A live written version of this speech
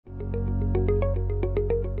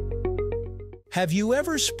Have you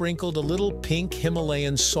ever sprinkled a little pink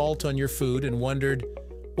Himalayan salt on your food and wondered,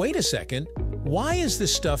 wait a second, why is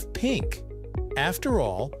this stuff pink? After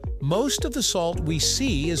all, most of the salt we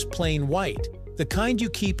see is plain white, the kind you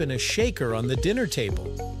keep in a shaker on the dinner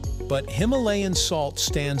table. But Himalayan salt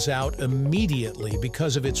stands out immediately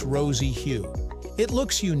because of its rosy hue. It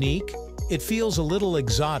looks unique, it feels a little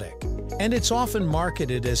exotic, and it's often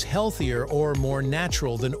marketed as healthier or more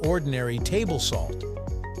natural than ordinary table salt.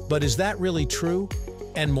 But is that really true?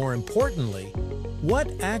 And more importantly,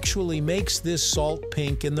 what actually makes this salt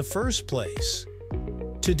pink in the first place?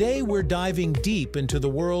 Today we're diving deep into the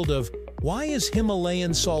world of why is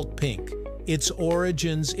Himalayan salt pink, its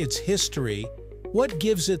origins, its history, what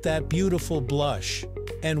gives it that beautiful blush,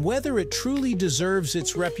 and whether it truly deserves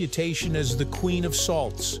its reputation as the Queen of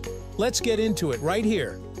Salts. Let's get into it right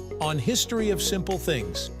here on History of Simple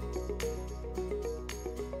Things.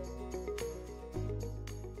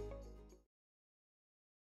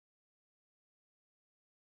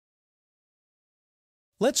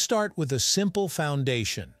 Let's start with a simple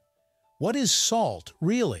foundation. What is salt,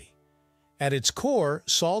 really? At its core,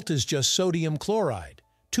 salt is just sodium chloride,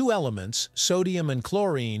 two elements, sodium and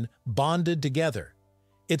chlorine, bonded together.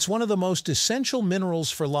 It's one of the most essential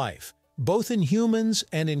minerals for life, both in humans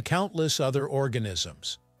and in countless other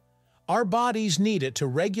organisms. Our bodies need it to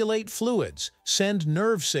regulate fluids, send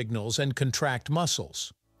nerve signals, and contract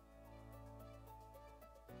muscles.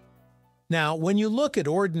 Now, when you look at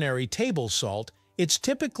ordinary table salt, it's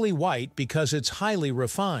typically white because it's highly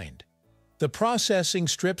refined. The processing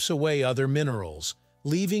strips away other minerals,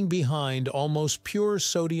 leaving behind almost pure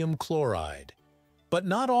sodium chloride. But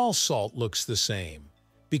not all salt looks the same,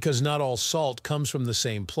 because not all salt comes from the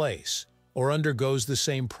same place or undergoes the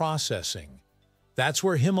same processing. That's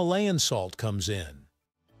where Himalayan salt comes in.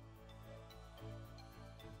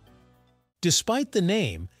 Despite the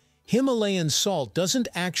name, Himalayan salt doesn't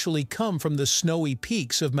actually come from the snowy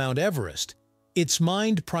peaks of Mount Everest. It's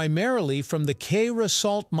mined primarily from the Khaira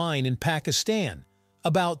salt mine in Pakistan,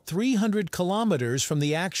 about 300 kilometers from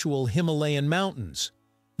the actual Himalayan mountains.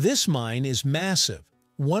 This mine is massive,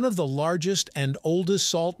 one of the largest and oldest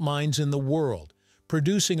salt mines in the world,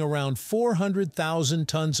 producing around 400,000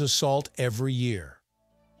 tons of salt every year.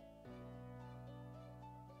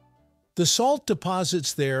 The salt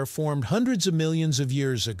deposits there formed hundreds of millions of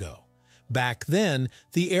years ago. Back then,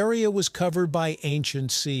 the area was covered by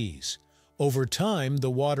ancient seas. Over time, the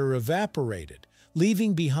water evaporated,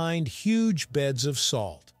 leaving behind huge beds of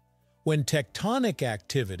salt. When tectonic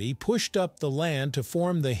activity pushed up the land to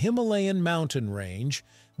form the Himalayan mountain range,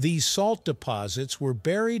 these salt deposits were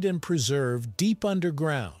buried and preserved deep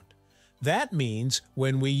underground. That means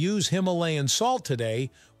when we use Himalayan salt today,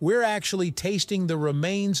 we're actually tasting the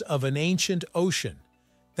remains of an ancient ocean.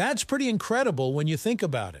 That's pretty incredible when you think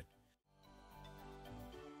about it.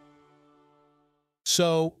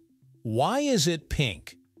 So, why is it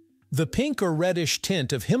pink? The pink or reddish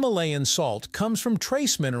tint of Himalayan salt comes from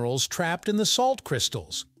trace minerals trapped in the salt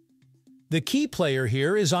crystals. The key player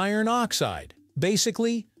here is iron oxide,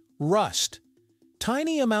 basically rust.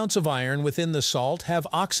 Tiny amounts of iron within the salt have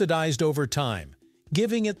oxidized over time,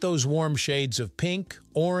 giving it those warm shades of pink,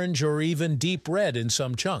 orange, or even deep red in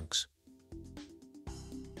some chunks.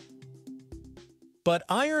 But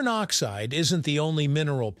iron oxide isn't the only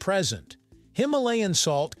mineral present. Himalayan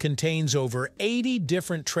salt contains over 80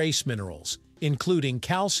 different trace minerals, including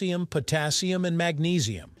calcium, potassium, and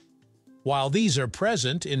magnesium. While these are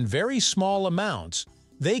present in very small amounts,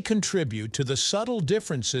 they contribute to the subtle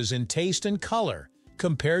differences in taste and color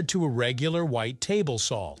compared to a regular white table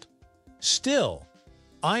salt. Still,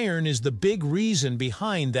 iron is the big reason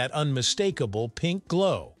behind that unmistakable pink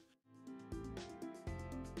glow.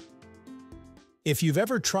 If you've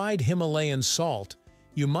ever tried Himalayan salt,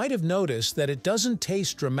 you might have noticed that it doesn't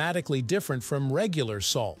taste dramatically different from regular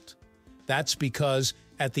salt. That's because,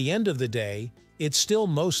 at the end of the day, it's still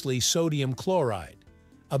mostly sodium chloride,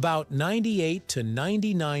 about 98 to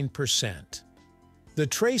 99%. The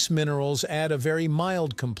trace minerals add a very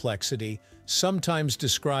mild complexity, sometimes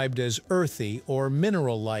described as earthy or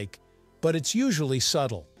mineral-like, but it's usually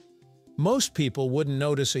subtle. Most people wouldn't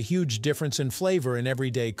notice a huge difference in flavor in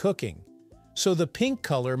everyday cooking. So the pink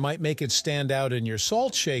color might make it stand out in your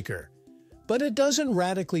salt shaker, but it doesn't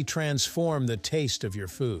radically transform the taste of your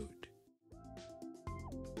food.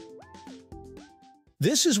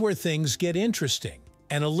 This is where things get interesting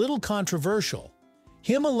and a little controversial.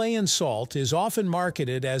 Himalayan salt is often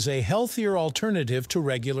marketed as a healthier alternative to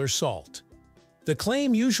regular salt. The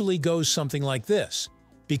claim usually goes something like this: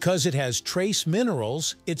 because it has trace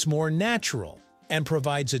minerals, it's more natural and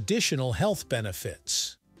provides additional health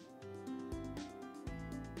benefits.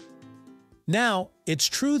 Now, it's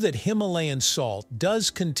true that Himalayan salt does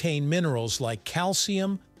contain minerals like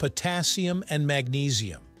calcium, potassium, and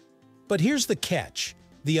magnesium. But here's the catch: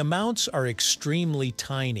 the amounts are extremely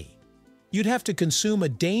tiny. You'd have to consume a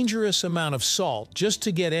dangerous amount of salt just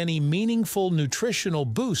to get any meaningful nutritional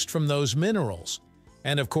boost from those minerals.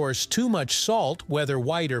 And of course, too much salt, whether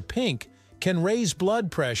white or pink, can raise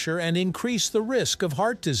blood pressure and increase the risk of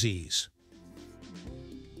heart disease.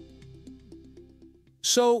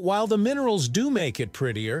 So, while the minerals do make it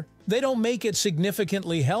prettier, they don't make it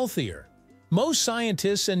significantly healthier. Most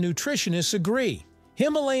scientists and nutritionists agree.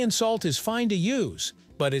 Himalayan salt is fine to use,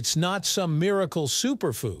 but it's not some miracle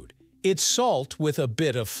superfood. It's salt with a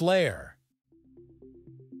bit of flair.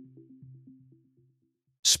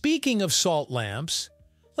 Speaking of salt lamps,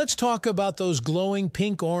 let's talk about those glowing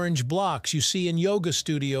pink-orange blocks you see in yoga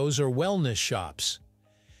studios or wellness shops.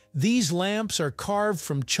 These lamps are carved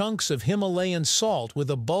from chunks of Himalayan salt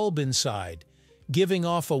with a bulb inside, giving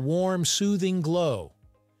off a warm, soothing glow.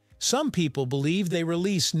 Some people believe they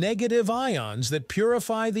release negative ions that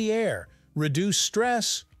purify the air, reduce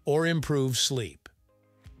stress, or improve sleep.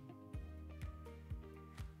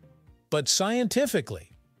 But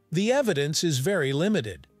scientifically, the evidence is very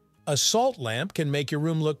limited. A salt lamp can make your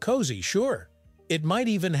room look cozy, sure. It might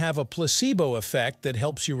even have a placebo effect that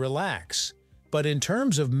helps you relax. But in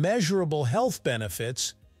terms of measurable health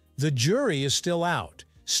benefits, the jury is still out.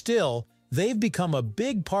 Still, they've become a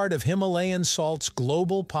big part of Himalayan salt's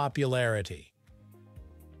global popularity.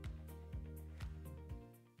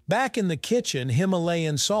 Back in the kitchen,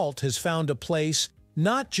 Himalayan salt has found a place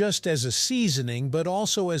not just as a seasoning but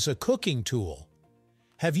also as a cooking tool.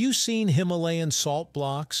 Have you seen Himalayan salt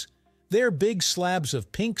blocks? They're big slabs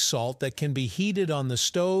of pink salt that can be heated on the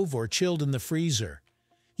stove or chilled in the freezer.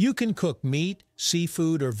 You can cook meat,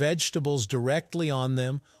 seafood, or vegetables directly on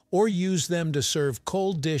them, or use them to serve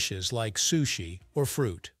cold dishes like sushi or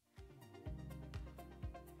fruit.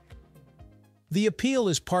 The appeal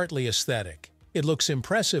is partly aesthetic. It looks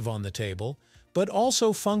impressive on the table, but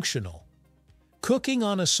also functional. Cooking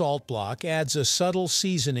on a salt block adds a subtle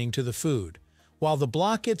seasoning to the food, while the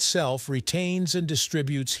block itself retains and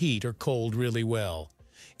distributes heat or cold really well.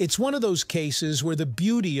 It's one of those cases where the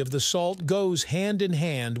beauty of the salt goes hand in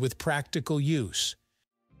hand with practical use.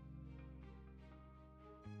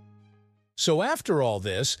 So after all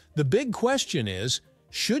this, the big question is,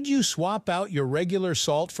 should you swap out your regular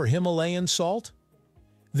salt for Himalayan salt?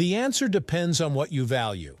 The answer depends on what you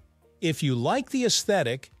value. If you like the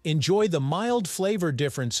aesthetic, enjoy the mild flavor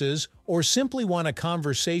differences, or simply want a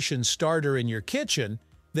conversation starter in your kitchen,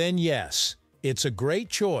 then yes, it's a great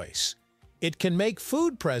choice. It can make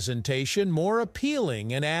food presentation more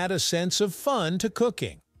appealing and add a sense of fun to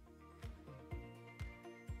cooking.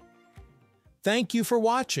 Thank you for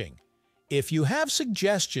watching. If you have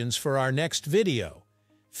suggestions for our next video,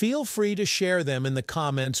 feel free to share them in the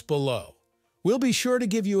comments below. We'll be sure to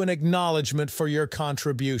give you an acknowledgement for your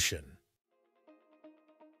contribution.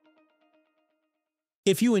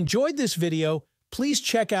 If you enjoyed this video, please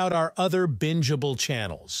check out our other bingeable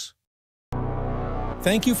channels.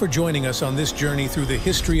 Thank you for joining us on this journey through the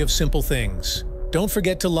history of simple things. Don't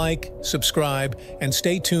forget to like, subscribe, and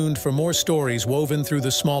stay tuned for more stories woven through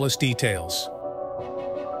the smallest details.